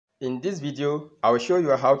In this video, I will show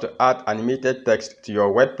you how to add animated text to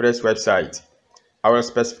your WordPress website. I will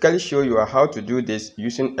specifically show you how to do this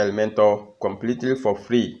using Elementor completely for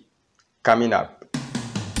free. Coming up.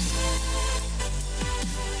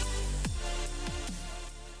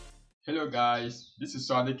 Hello guys, this is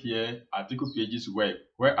Sonic here at Dikupages Web,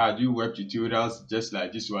 where I do web tutorials just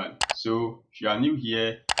like this one. So if you are new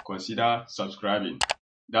here, consider subscribing.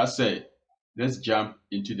 That said, let's jump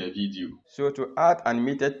into the video. So to add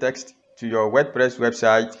animated text to your WordPress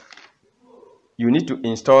website, you need to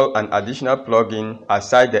install an additional plugin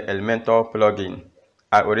aside the Elementor plugin.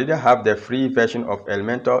 I already have the free version of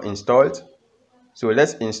Elementor installed. So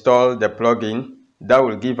let's install the plugin that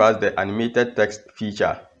will give us the animated text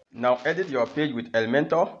feature. Now edit your page with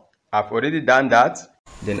Elementor. I've already done that.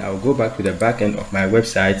 Then I'll go back to the back end of my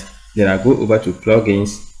website. Then I'll go over to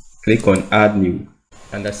plugins, click on add new.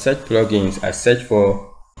 Under search plugins, I search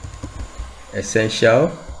for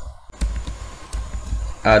Essential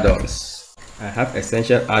Addons. I have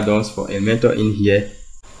Essential Addons for Elementor in here.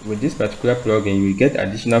 With this particular plugin, you get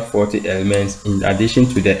additional 40 elements in addition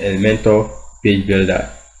to the Elementor page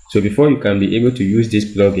builder. So before you can be able to use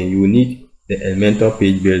this plugin, you will need the Elementor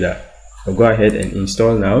page builder. So go ahead and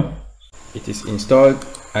install now. It is installed.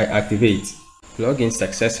 I activate. Plugin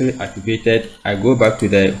successfully activated. I go back to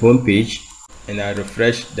the home page and I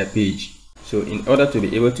refresh the page. So in order to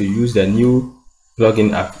be able to use the new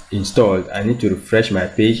plugin I've installed, I need to refresh my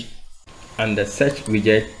page. And the search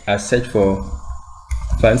widget, I search for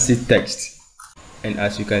fancy text, and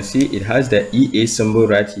as you can see, it has the EA symbol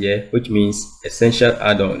right here, which means Essential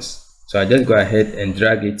Addons. So I just go ahead and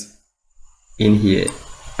drag it in here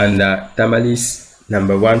under Tamales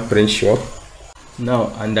 #1 print shop.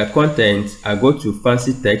 Now under content, I go to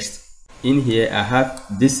fancy text. In here I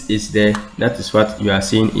have that is what you are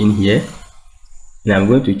seeing in here, and I'm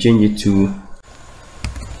going to change it to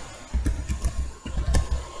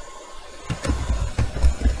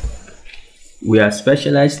we are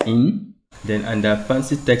specialized in. Then under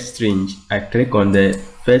fancy text string, I click on the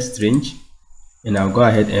first string and I'll go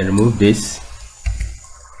ahead and remove this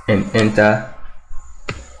and enter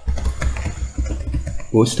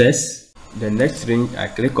posters. The next string, I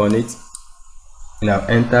click on it and I'll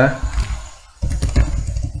enter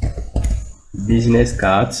business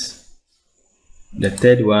cards. The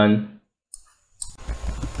third one,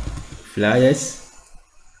 flyers.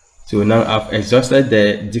 So now I've exhausted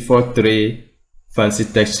the default 3 fancy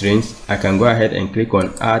text strings. I can go ahead and click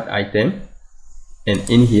on add item, and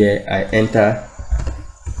in here I enter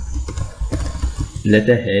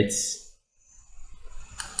letterheads,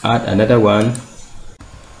 add another one,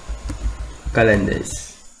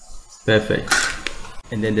 calendars. Perfect.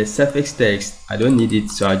 And then the suffix text, I don't need it,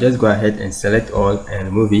 so I'll just go ahead and select all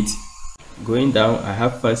and remove it. Going down, I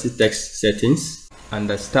have fancy text settings.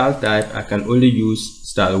 Under style type, I can only use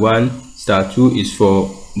style 1. Style 2 is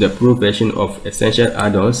for the pro version of Essential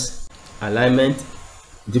Addons. Alignment,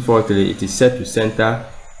 defaultly it is set to center.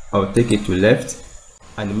 I'll take it to left.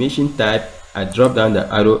 Animation type, I drop down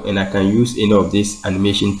the arrow and I can use any of these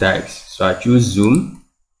animation types. So I choose zoom.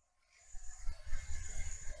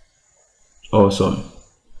 Awesome.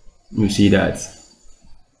 You see that.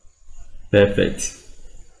 Perfect.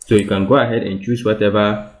 So you can go ahead and choose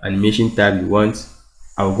whatever animation type you want.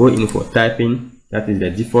 I'll go in for typing. That is the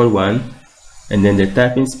default one. And then the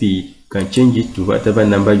typing speed, you can change it to whatever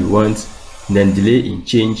number you want. And then delay in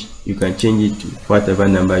change, you can change it to whatever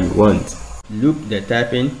number you want. Loop the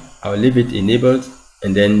typing, I'll leave it enabled.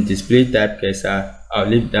 And then display type cursor, I'll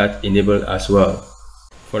leave that enabled as well.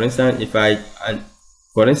 For instance, if I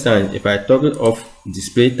toggle off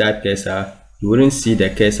display type cursor, you wouldn't see the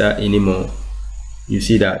cursor anymore. You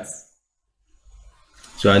see that?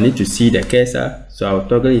 So I need to see the cursor, so I'll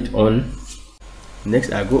toggle it on.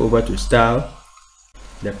 Next, I go over to style.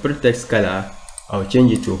 The pretext color, I'll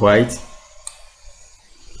change it to white,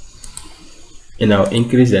 and I'll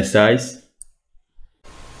increase the size.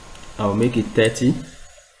 I'll make it 30,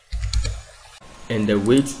 and the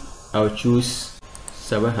weight, I'll choose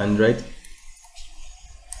 700.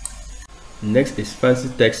 Next is fancy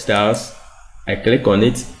text styles. I click on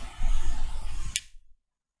it.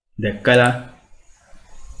 The color,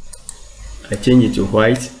 I change it to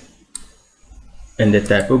white, and the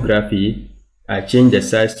typography, I change the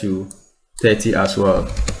size to 30 as well,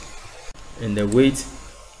 and the weight,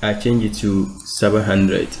 I change it to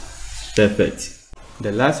 700. Perfect.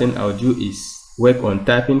 The last thing I'll do is work on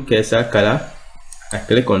typing cursor color. I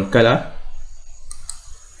click on color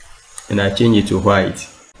and I change it to white.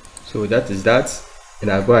 So that is that, and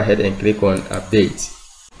I'll go ahead and click on update.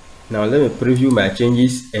 Now let me preview my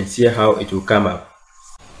changes and see how it will come up.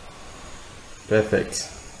 Perfect.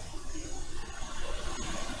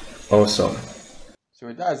 Awesome.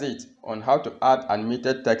 So that's it on how to add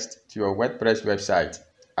animated text to your WordPress website.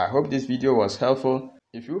 I hope this video was helpful.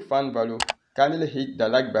 If you found value, kindly hit the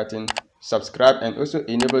like button, subscribe, and also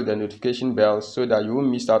enable the notification bell so that you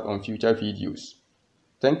won't miss out on future videos.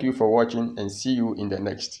 Thank you for watching and see you in the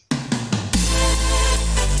next.